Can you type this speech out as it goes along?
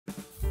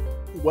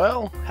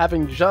Well,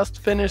 having just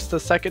finished the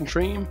second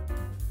dream,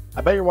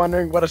 I bet you're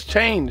wondering what has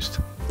changed.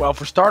 Well,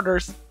 for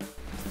starters,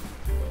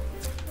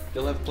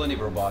 they'll have plenty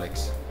of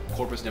robotics.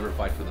 Corpus never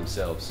fight for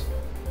themselves.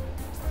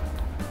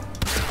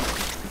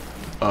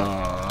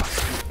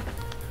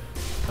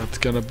 That's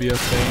gonna be a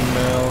thing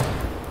now.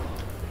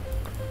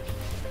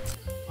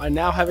 I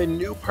now have a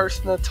new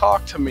person to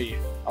talk to me,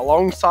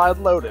 alongside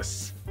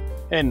Lotus.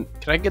 And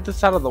can I get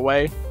this out of the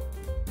way?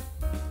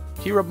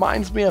 He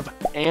reminds me of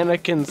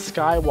Anakin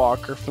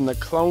Skywalker from the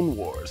Clone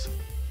Wars.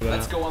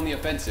 Let's go on the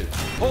offensive.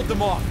 Hold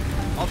them off.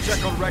 I'll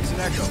check on Rex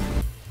and Echo.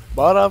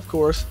 But of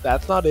course,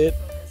 that's not it.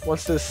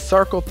 Once this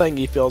circle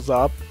thingy fills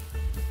up,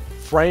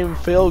 Frame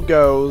Phil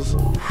goes,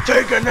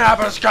 "Take a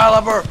nap,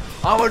 Excalibur!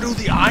 I'ma do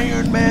the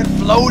Iron Man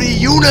floaty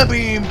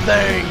unibeam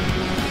thing!"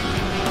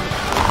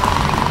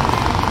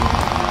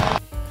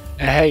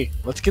 And hey,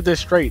 let's get this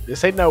straight.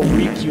 This ain't no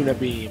weak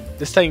unibeam.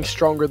 This thing's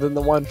stronger than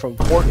the one from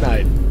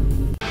Fortnite.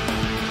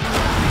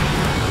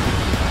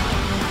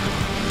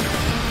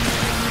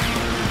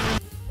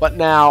 But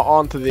now,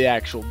 on to the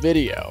actual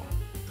video.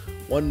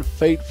 One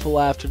fateful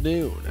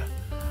afternoon,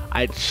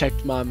 I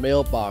checked my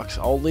mailbox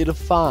only to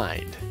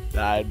find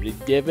that I'd been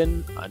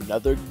given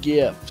another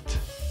gift.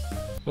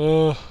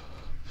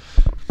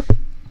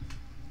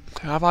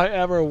 Have I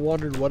ever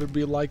wondered what it'd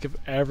be like if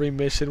every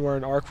mission were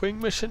an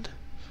Arcwing mission?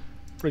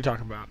 What are you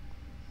talking about?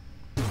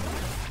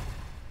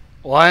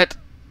 What?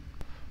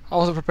 I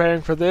wasn't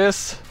preparing for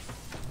this.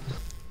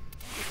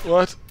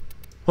 What?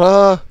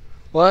 What?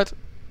 What?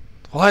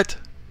 What?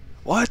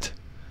 What?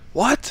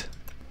 What?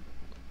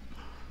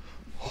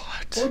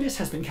 Mortis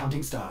has been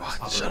counting stars.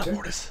 What? Shut up,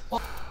 Mortis.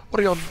 What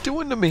are y'all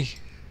doing to me?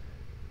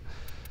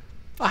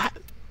 I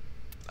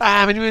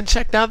haven't even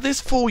checked out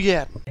this fool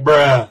yet.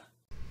 Bruh.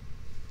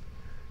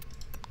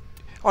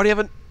 Already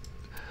haven't.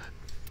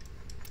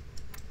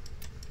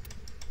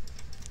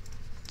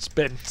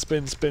 Spin,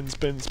 spin, spin,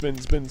 spin, spin,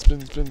 spin,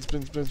 spin, spin,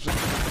 spin, spin, spin.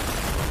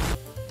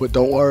 But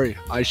don't worry,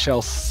 I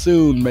shall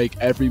soon make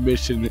every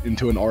mission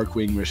into an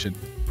Arcwing mission.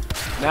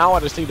 Now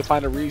I just need to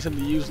find a reason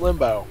to use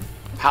Limbo.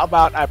 How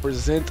about I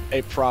present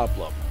a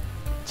problem?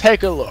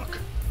 Take a look.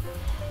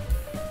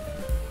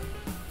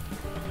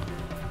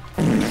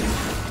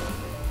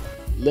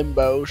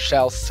 Limbo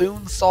shall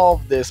soon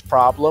solve this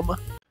problem.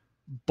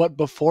 But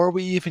before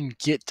we even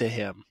get to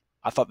him,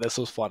 I thought this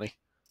was funny.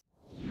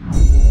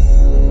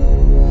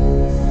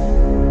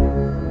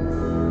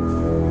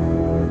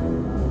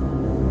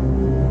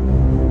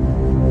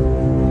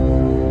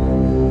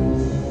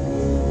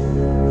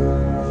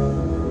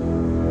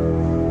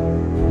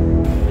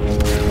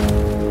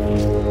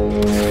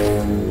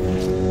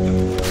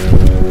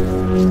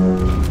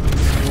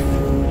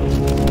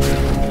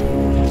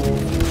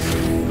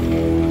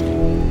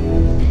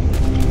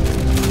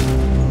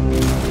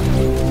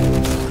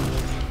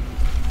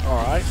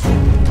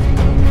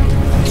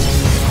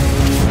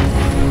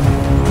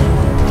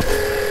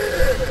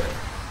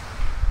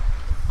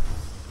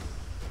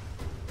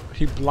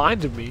 He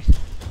blinded me.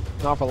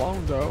 Not for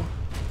long, though.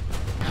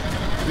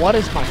 What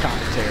is my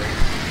commentary?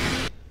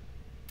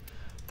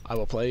 I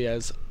will play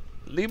as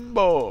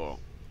Limbo.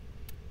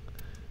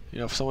 You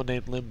know, if someone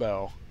named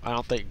Limbo, I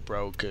don't think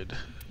bro could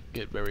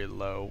get very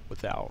low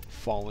without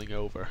falling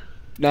over.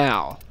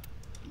 Now,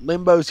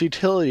 Limbo's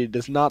utility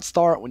does not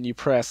start when you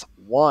press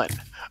 1.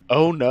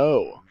 Oh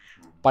no.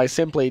 By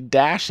simply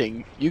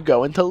dashing, you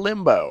go into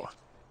Limbo.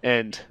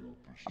 And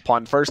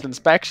upon first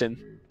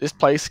inspection, this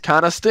place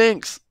kinda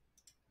stinks.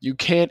 You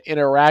can't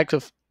interact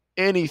with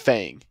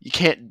anything. You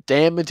can't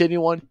damage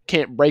anyone,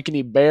 can't break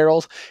any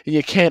barrels, and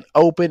you can't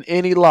open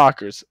any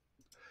lockers.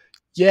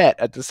 Yet,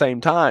 at the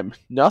same time,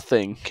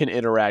 nothing can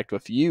interact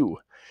with you.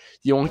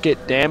 You won't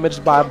get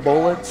damaged by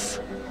bullets.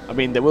 I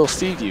mean, they will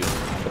see you,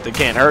 but they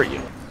can't hurt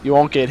you. You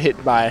won't get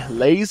hit by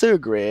laser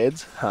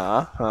grids.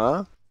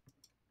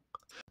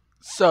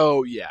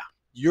 So, yeah,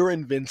 you're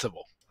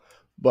invincible.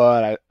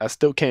 But I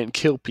still can't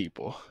kill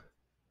people.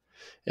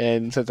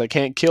 And since I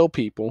can't kill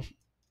people,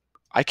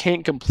 I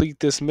can't complete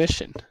this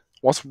mission.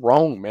 What's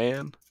wrong,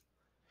 man?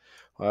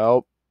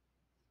 Well,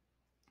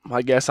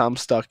 I guess I'm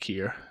stuck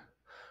here.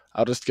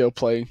 I'll just go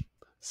play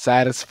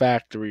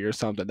Satisfactory or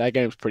something. That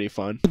game's pretty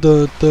fun.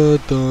 Oh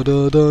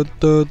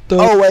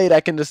wait,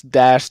 I can just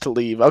dash to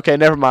leave. Okay,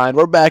 never mind.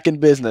 We're back in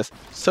business.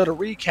 So to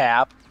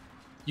recap,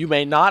 you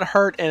may not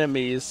hurt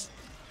enemies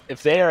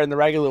if they are in the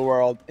regular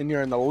world and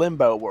you're in the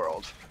Limbo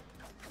world.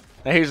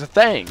 Now here's the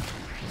thing.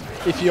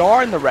 If you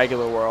are in the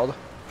regular world,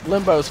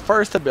 Limbo's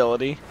first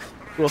ability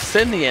will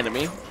send the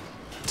enemy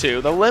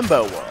to the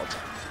Limbo world,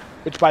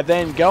 which by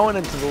then going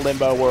into the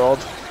Limbo world,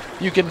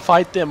 you can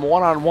fight them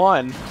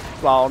one-on-one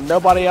while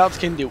nobody else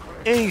can do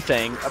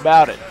anything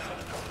about it.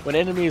 When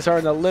enemies are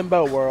in the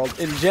Limbo world,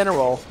 in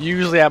general, you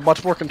usually have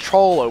much more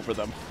control over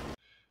them.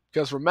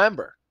 Because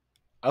remember,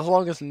 as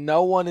long as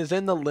no one is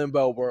in the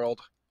Limbo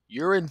world,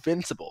 you're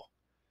invincible.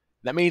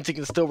 That means you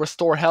can still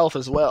restore health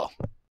as well.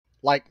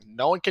 Like,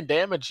 no one can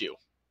damage you,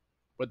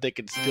 but they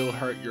can still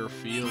hurt your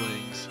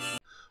feelings.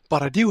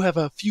 But I do have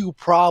a few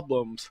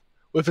problems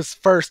with his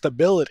first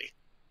ability.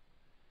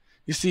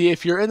 You You see,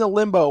 if you're in the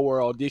limbo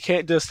world, you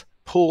can't just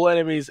pull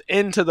enemies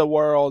into the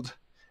world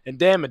and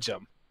damage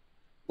them.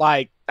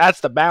 Like, that's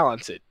to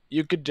balance it.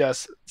 You could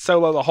just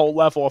solo the whole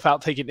level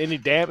without taking any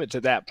damage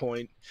at that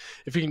point,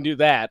 if you can do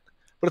that.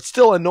 But it's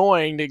still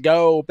annoying to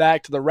go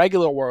back to the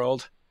regular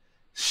world,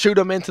 shoot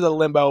them into the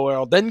limbo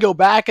world, then go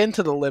back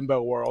into the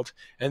limbo world,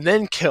 and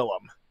then kill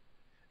them.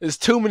 There's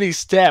too many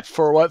steps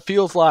for what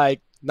feels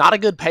like not a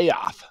good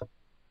payoff.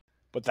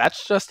 But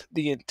that's just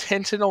the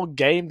intentional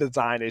game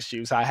design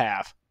issues I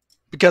have.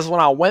 Because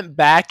when I went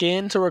back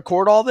in to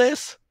record all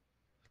this,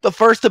 the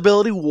first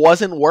ability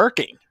wasn't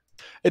working.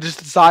 It just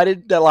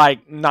decided that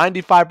like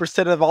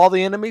 95% of all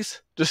the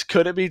enemies just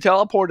couldn't be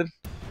teleported.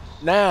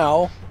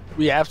 Now,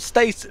 we have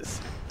stasis.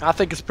 I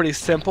think it's pretty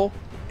simple.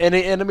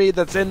 Any enemy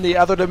that's in the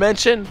other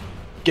dimension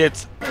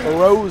gets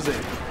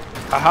frozen.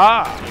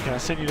 Aha! Can I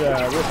send you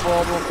to Rift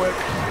World real quick?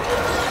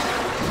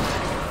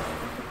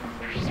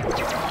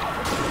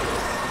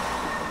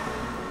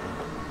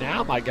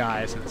 Now my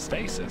guy is in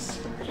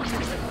stasis.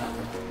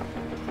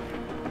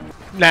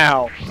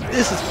 Now,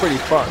 this is pretty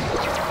fun.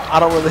 I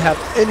don't really have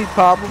any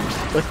problems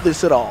with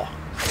this at all.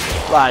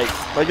 Like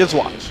just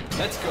watch.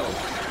 Let's go.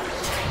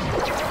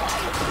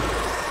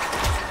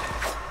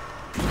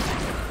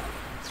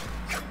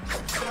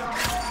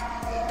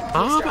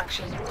 I'm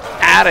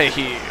out of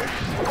here.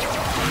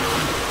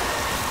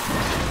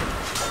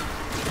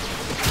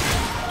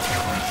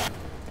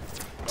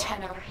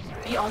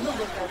 Be on the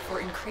lookout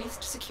for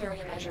increased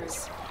security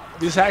measures.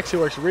 This actually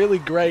works really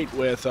great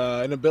with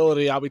an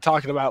ability I'll be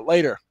talking about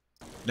later.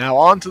 Now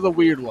on to the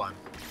weird one.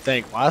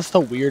 Think, why is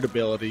the weird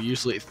ability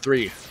usually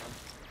 3?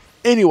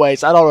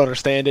 Anyways, I don't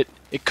understand it.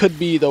 It could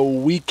be the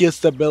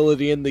weakest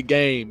ability in the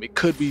game. It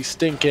could be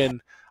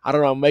stinking, I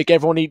don't know, make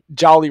everyone eat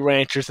Jolly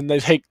Ranchers and they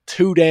take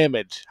 2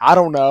 damage. I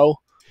don't know.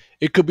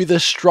 It could be the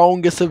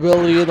strongest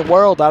ability in the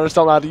world. I just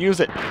don't know how to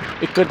use it.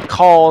 It could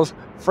cause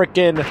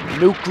freaking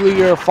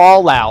nuclear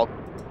fallout.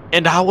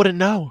 And I wouldn't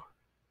know.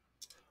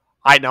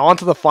 Alright, now on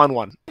to the fun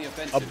one.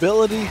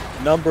 Ability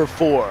number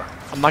 4.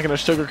 I'm not going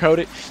to sugarcoat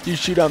it. You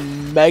shoot a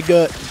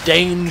mega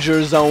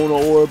danger zone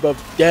orb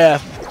of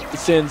death. It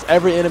sends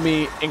every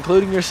enemy,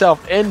 including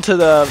yourself, into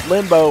the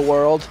limbo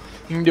world.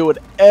 You can do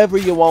whatever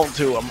you want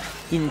to them.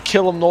 You can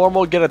kill them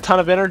normal, get a ton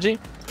of energy.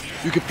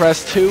 You can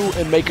press 2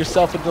 and make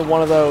yourself into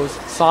one of those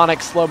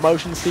Sonic slow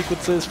motion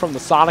sequences from the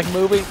Sonic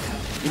movie.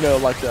 You know,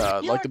 like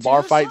the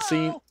bar fight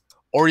scene.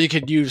 Or you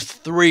could use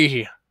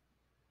 3.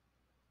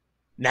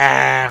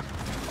 Nah.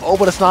 Oh,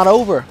 but it's not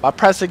over. By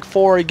pressing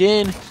 4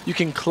 again, you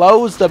can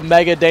close the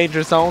Mega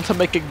Danger Zone to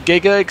make a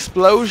Giga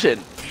Explosion.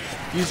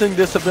 Using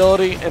this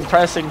ability and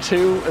pressing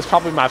 2 is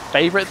probably my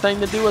favorite thing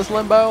to do as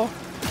Limbo.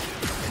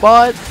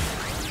 But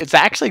it's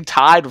actually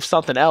tied with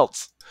something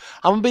else.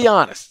 I'm going to be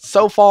honest.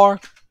 So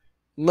far,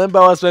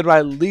 Limbo has been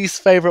my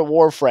least favorite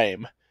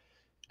Warframe.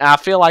 And I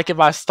feel like if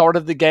I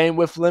started the game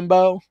with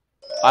Limbo,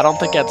 I don't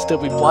think I'd still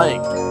be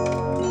playing.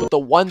 But the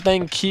one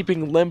thing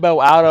keeping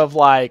Limbo out of,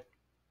 like,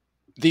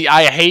 the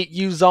I hate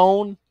you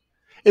zone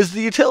is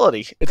the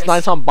utility. It's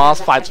nice on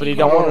boss fights when you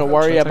don't want to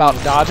worry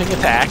about dodging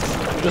attacks.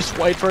 Just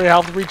wait for your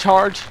health to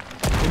recharge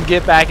and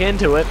get back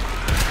into it.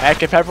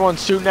 Heck, if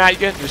everyone's shooting at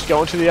you, just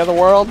go into the other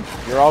world,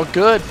 you're all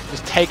good.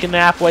 Just take a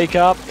nap, wake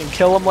up, and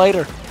kill them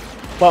later.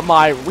 But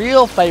my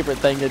real favorite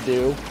thing to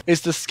do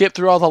is to skip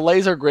through all the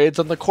laser grids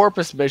on the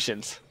Corpus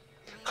missions.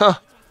 Huh,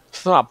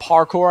 it's not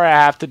parkour I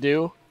have to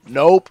do.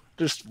 Nope,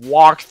 just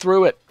walk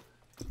through it.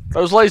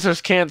 Those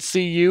lasers can't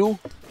see you.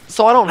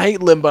 So I don't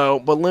hate Limbo,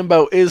 but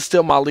Limbo is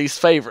still my least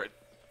favorite.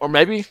 Or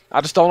maybe I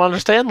just don't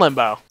understand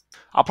Limbo.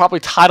 I'll probably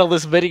title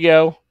this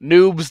video,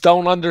 Noobs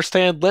Don't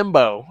Understand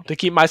Limbo, to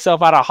keep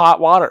myself out of hot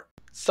water.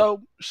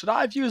 So, should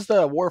I have used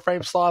the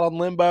Warframe slot on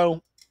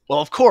Limbo? Well,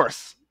 of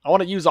course. I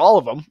want to use all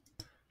of them.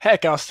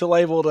 Heck, I was still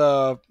able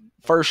to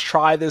first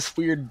try this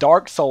weird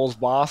Dark Souls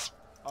boss.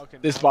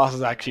 This boss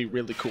is actually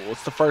really cool.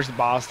 It's the first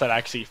boss that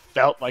actually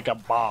felt like a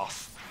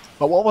boss.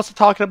 But what was it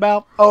talking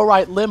about? Oh,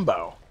 right,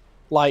 Limbo.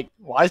 Like,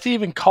 why is he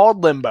even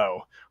called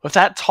Limbo? With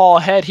that tall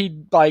head,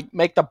 he'd, like,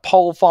 make the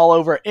pole fall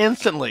over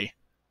instantly.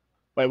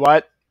 Wait,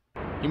 what?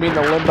 You mean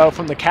the Limbo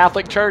from the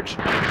Catholic Church?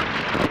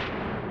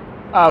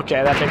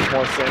 Okay, that makes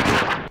more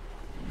sense.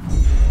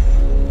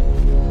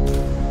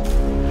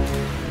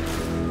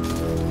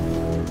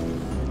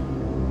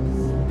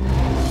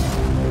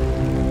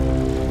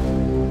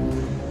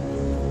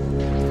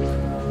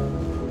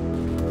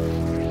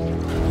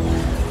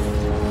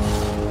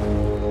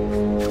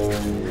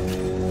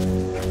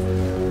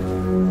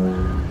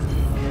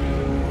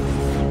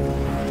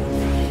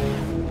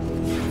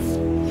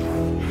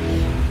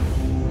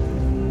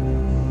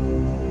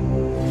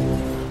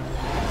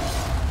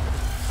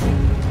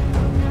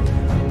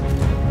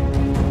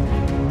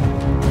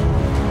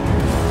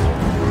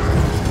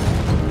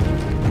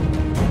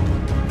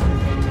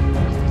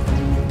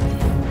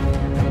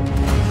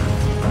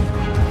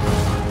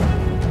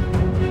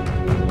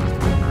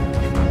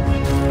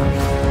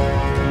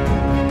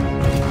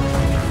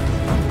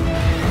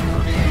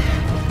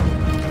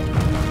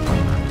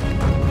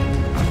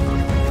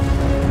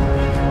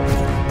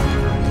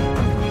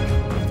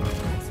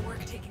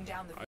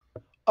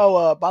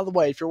 Oh, by the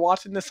way, if you're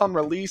watching this on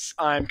release,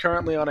 I'm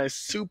currently on a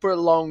super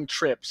long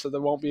trip, so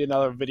there won't be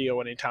another video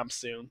anytime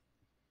soon.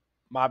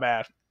 My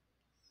bad.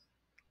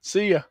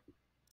 See ya.